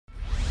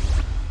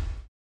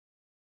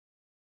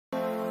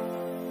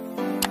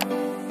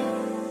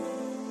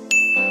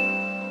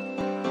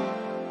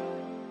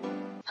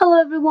Hello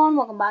everyone,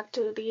 welcome back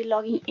to the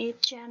Logging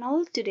Aid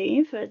channel.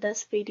 Today for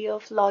this video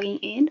of Logging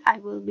In, I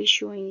will be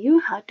showing you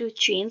how to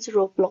change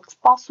Roblox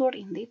password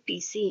in the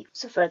PC.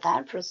 So for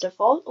that, first of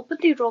all, open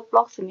the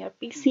Roblox in your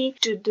PC.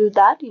 To do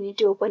that, you need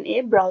to open a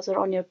browser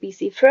on your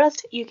PC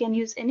first. You can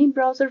use any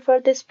browser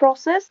for this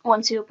process.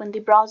 Once you open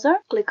the browser,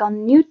 click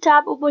on New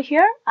tab over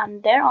here,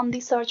 and there on the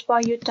search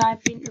bar you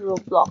type in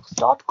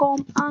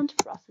roblox.com and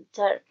press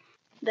enter.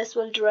 This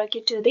will direct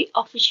you to the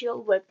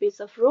official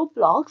webpage of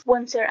Roblox.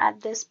 Once you're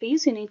at this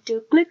page, you need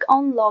to click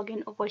on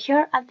login over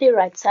here at the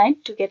right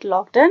side to get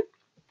logged in.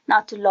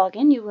 Now to log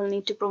in, you will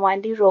need to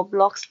provide the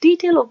Roblox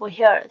detail over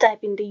here.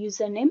 Type in the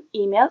username,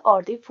 email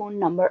or the phone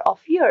number of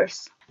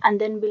yours. And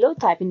then below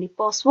type in the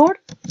password.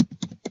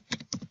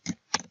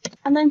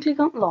 And then click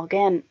on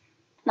login.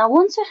 Now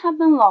once you have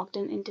been logged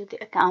in into the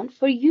account,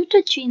 for you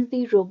to change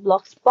the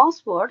Roblox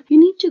password, you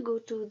need to go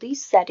to the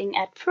setting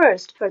at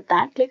first. For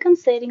that, click on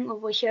setting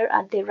over here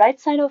at the right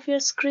side of your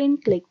screen.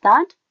 Click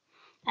that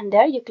and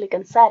there you click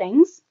on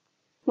settings.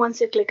 Once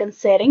you click on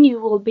setting, you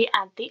will be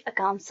at the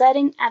account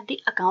setting at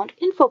the account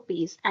info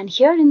page, and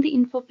here in the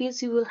info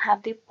page you will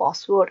have the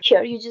password.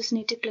 Here you just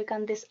need to click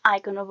on this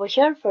icon over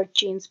here for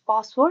change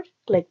password.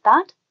 Click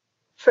that.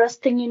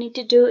 First thing you need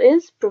to do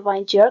is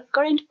provide your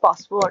current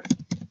password.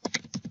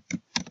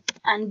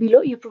 And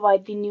below you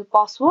provide the new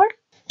password.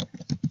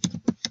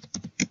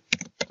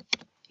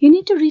 You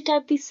need to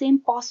retype the same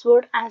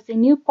password as the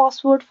new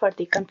password for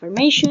the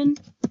confirmation.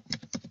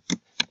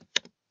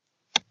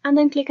 And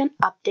then click on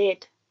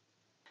update.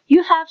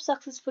 You have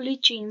successfully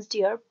changed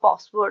your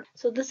password.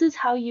 So this is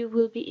how you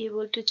will be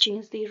able to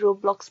change the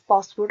Roblox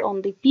password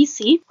on the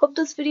PC. Hope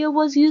this video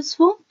was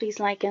useful. Please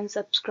like and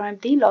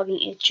subscribe the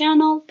Logging Aid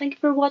channel. Thank you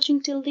for watching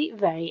till the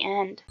very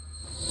end.